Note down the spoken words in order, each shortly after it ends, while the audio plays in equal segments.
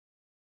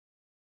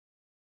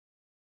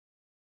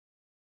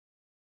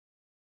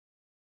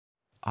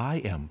I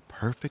am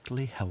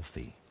perfectly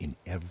healthy in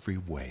every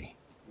way.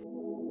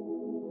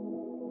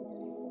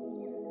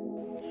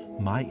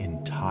 My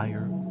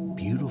entire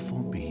beautiful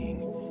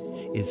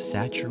being is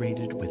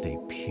saturated with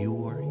a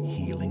pure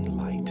healing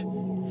light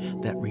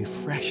that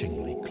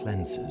refreshingly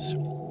cleanses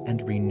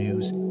and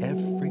renews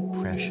every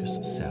precious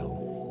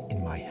cell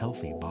in my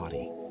healthy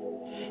body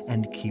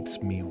and keeps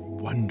me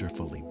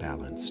wonderfully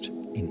balanced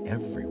in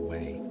every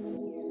way.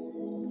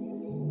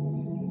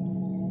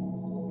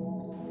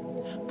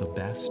 The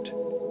best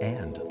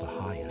and the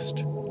highest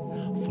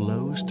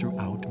flows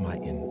throughout my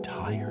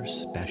entire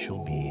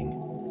special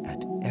being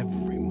at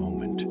every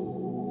moment.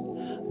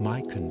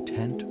 My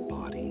content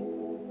body,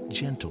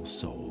 gentle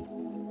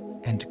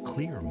soul, and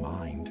clear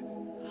mind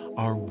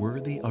are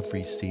worthy of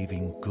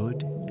receiving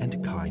good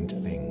and kind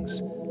things,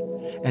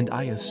 and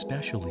I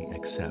especially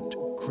accept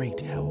great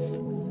health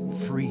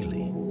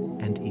freely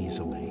and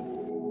easily.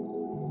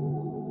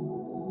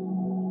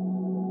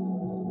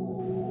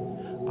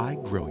 I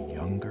grow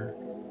younger,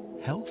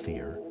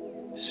 healthier,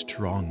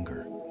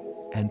 stronger,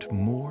 and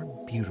more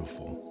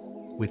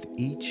beautiful with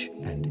each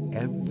and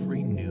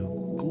every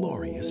new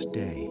glorious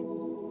day.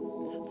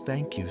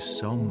 Thank you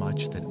so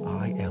much that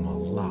I am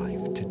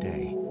alive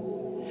today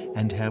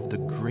and have the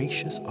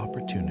gracious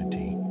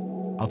opportunity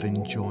of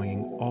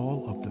enjoying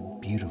all of the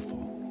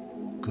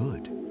beautiful,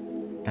 good,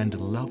 and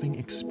loving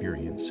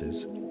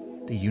experiences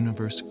the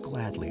universe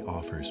gladly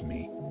offers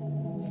me.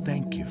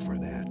 Thank you for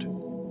that.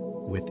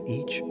 With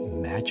each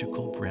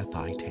magical breath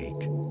I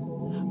take,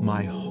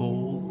 my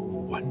whole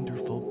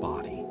wonderful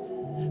body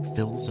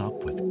fills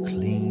up with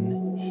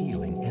clean,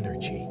 healing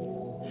energy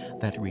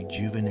that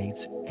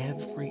rejuvenates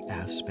every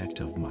aspect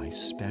of my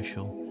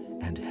special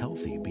and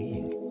healthy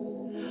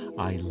being.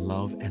 I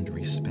love and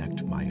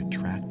respect my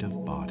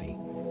attractive body,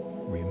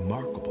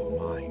 remarkable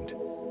mind,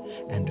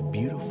 and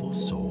beautiful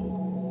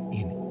soul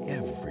in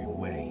every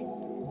way.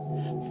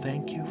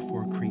 Thank you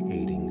for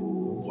creating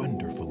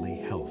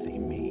wonderfully healthy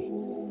me.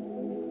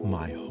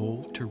 My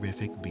whole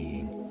terrific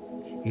being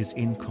is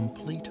in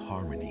complete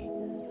harmony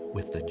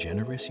with the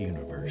generous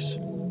universe,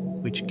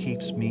 which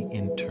keeps me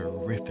in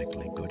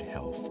terrifically good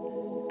health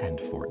and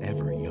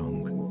forever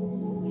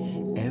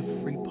young.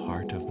 Every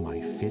part of my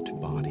fit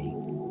body,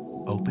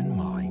 open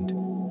mind,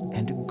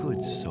 and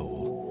good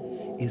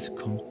soul is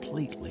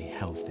completely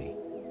healthy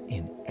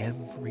in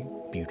every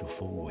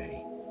beautiful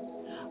way.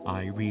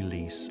 I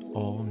release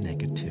all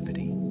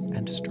negativity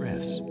and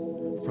stress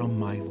from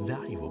my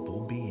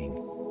valuable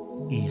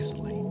being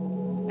easily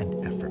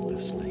and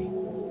effortlessly.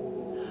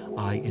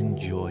 I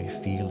enjoy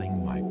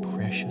feeling my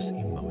precious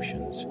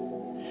emotions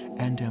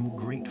and am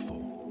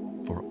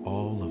grateful for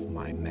all of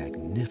my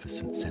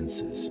magnificent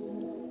senses.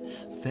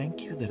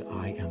 Thank you that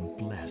I am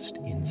blessed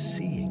in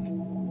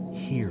seeing,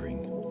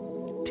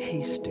 hearing,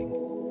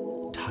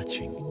 tasting,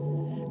 touching,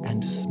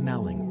 and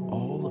smelling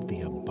all of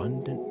the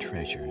abundant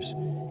treasures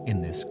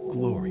in this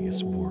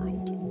glorious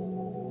world.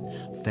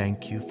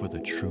 Thank you for the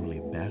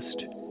truly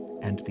best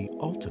and the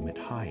ultimate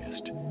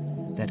highest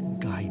that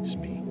guides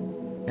me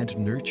and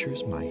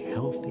nurtures my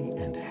healthy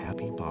and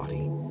happy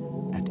body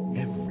at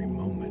every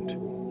moment.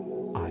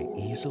 I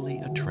easily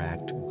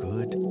attract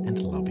good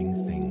and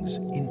loving things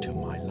into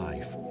my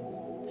life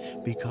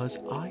because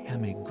I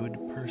am a good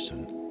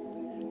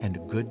person,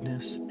 and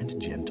goodness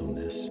and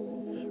gentleness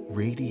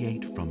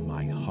radiate from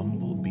my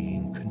humble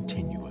being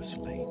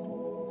continuously.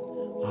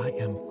 I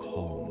am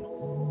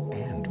calm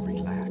and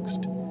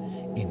relaxed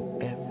in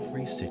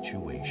every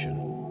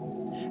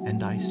situation,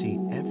 and I see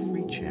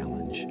every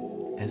challenge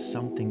as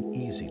something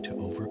easy to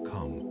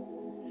overcome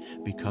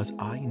because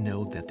I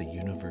know that the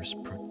universe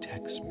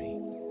protects me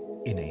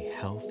in a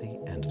healthy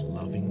and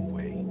loving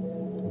way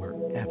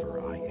wherever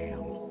I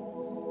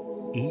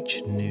am.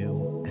 Each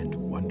new and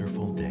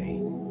wonderful day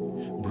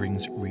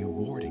brings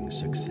rewarding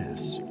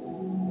success,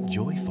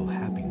 joyful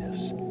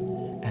happiness,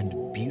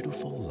 and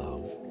beautiful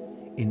love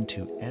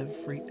into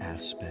every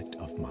aspect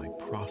of my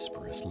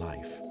prosperous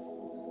life.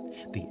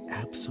 The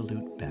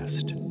absolute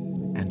best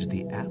and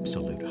the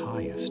absolute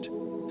highest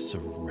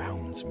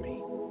surrounds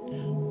me,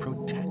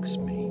 protects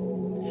me,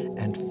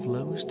 and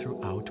flows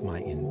throughout my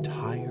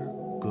entire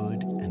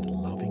good and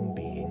loving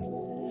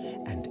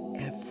being and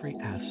every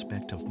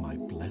aspect of my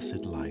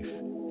blessed life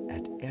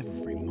at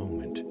every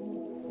moment.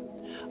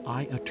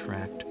 I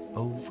attract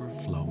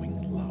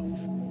overflowing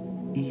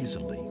love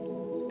easily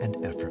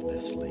and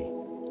effortlessly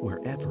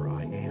wherever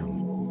I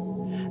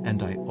am,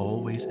 and I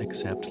always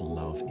accept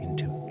love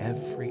into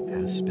every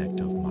aspect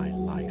of my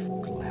life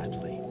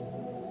gladly,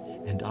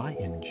 and I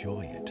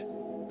enjoy it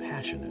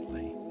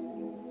passionately.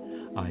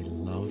 I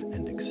love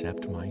and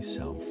accept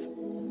myself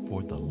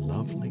for the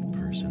lovely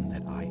person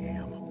that I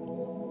am,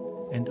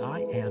 and I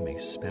am a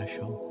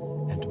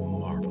special and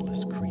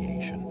marvelous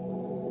creation.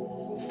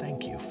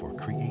 Thank you for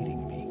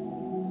creating me.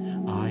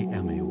 I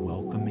am a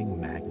welcoming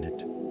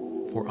magnet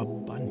for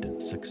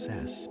abundant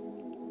success,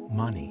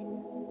 money,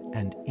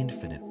 and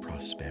infinite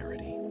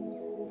prosperity.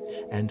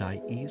 And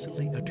I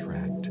easily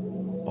attract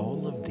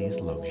all of these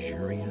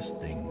luxurious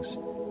things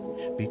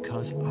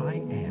because I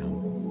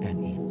am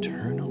an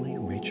eternally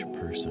rich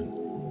person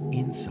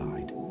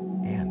inside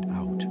and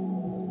out.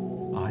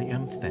 I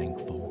am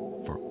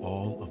thankful for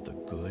all of the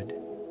good,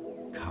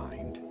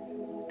 kind,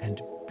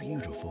 and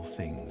beautiful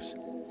things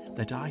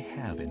that I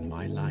have in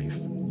my life.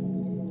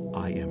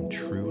 I am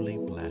truly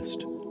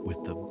blessed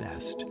with the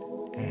best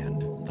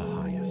and the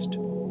highest.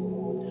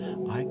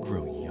 I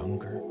grow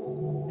younger,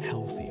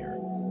 healthier,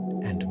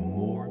 and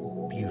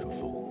more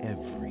beautiful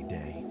every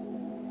day.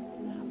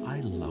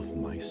 I love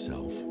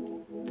myself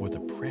for the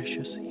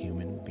precious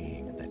human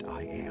being that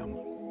I am.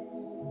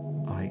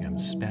 I am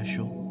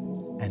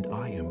special and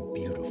I am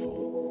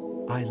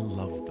beautiful. I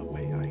love the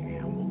way I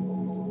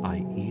am.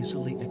 I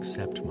easily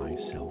accept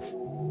myself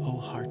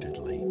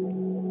wholeheartedly.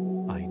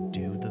 I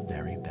do the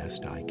very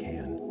best I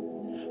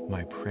can.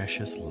 My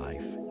precious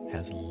life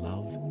has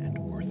love and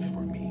worth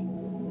for me.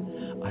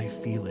 I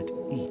feel it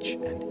each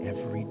and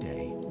every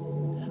day.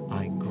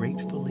 I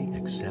gratefully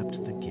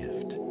accept the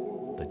gift,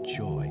 the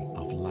joy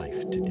of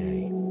life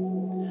today.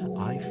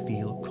 I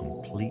feel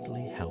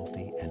completely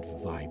healthy and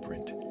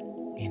vibrant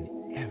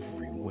in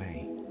every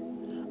way.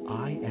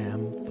 I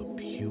am the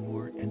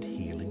pure and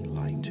healing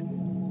light,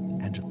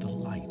 and the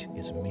light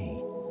is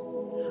me.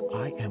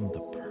 I am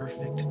the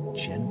perfect,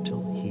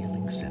 gentle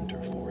healing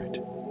center for it.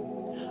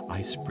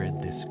 I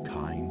spread this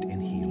kind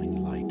and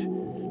healing light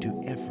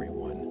to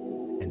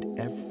everyone and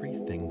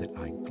everything that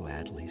I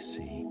gladly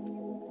see.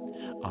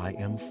 I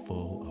am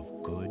full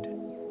of good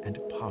and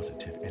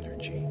positive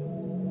energy.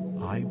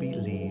 I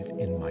believe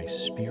in my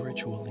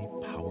spiritually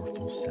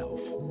powerful self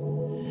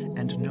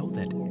and know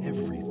that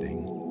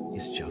everything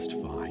is just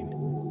fine.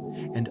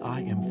 And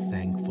I am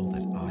thankful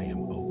that I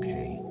am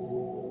okay,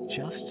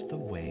 just the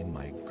way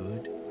my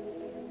good,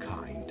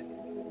 kind,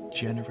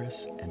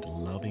 generous, and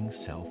loving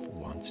self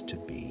wants to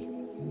be.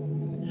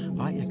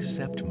 I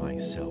accept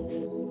myself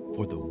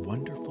for the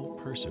wonderful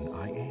person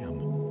I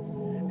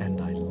am,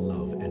 and I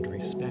love and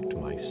respect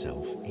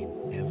myself in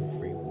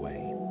every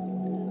way.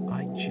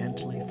 I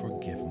gently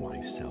forgive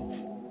myself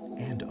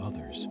and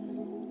others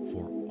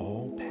for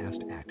all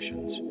past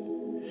actions,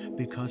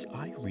 because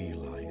I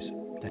realize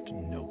that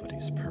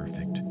nobody's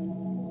perfect.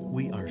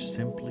 We are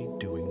simply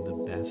doing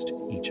the best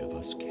each of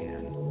us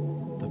can.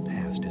 The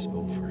past is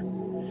over,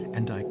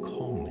 and I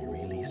calmly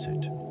release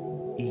it,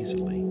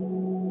 easily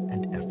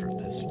and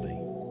effortlessly.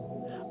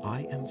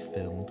 I am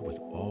filled with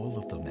all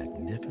of the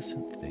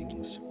magnificent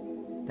things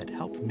that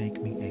help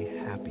make me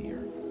a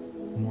happier,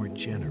 more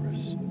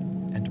generous,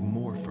 and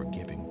more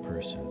forgiving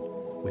person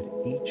with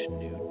each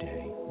new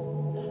day.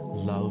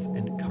 Love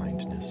and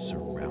kindness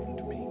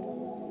surround me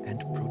and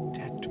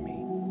protect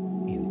me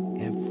in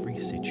every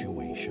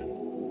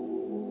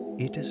situation.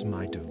 It is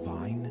my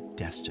divine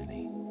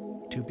destiny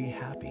to be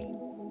happy,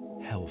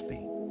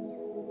 healthy,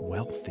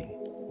 wealthy,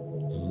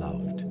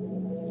 loved,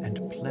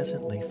 and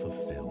pleasantly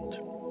fulfilled.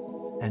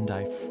 And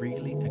I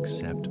freely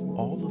accept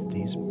all of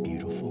these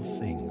beautiful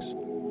things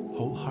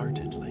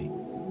wholeheartedly.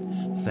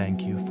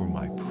 Thank you for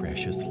my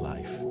precious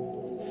life.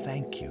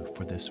 Thank you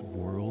for this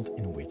world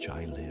in which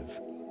I live.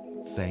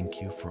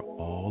 Thank you for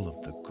all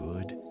of the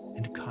good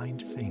and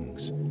kind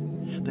things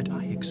that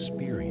I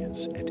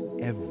experience at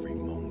every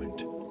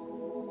moment.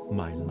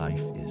 My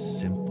life is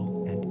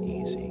simple and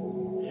easy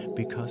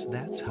because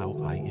that's how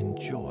I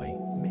enjoy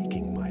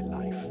making my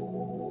life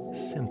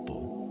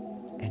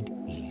simple and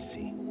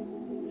easy.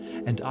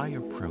 And I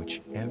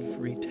approach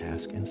every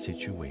task and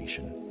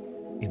situation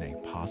in a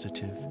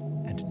positive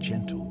and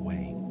gentle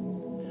way.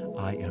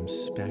 I am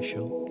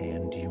special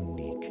and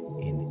unique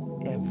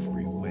in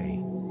every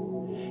way.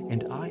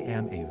 And I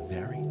am a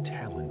very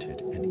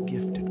talented and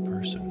gifted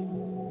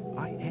person.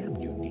 I am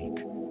unique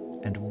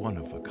and one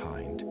of a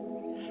kind,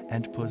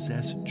 and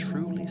possess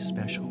truly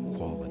special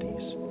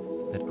qualities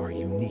that are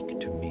unique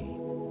to me.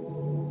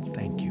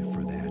 Thank you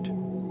for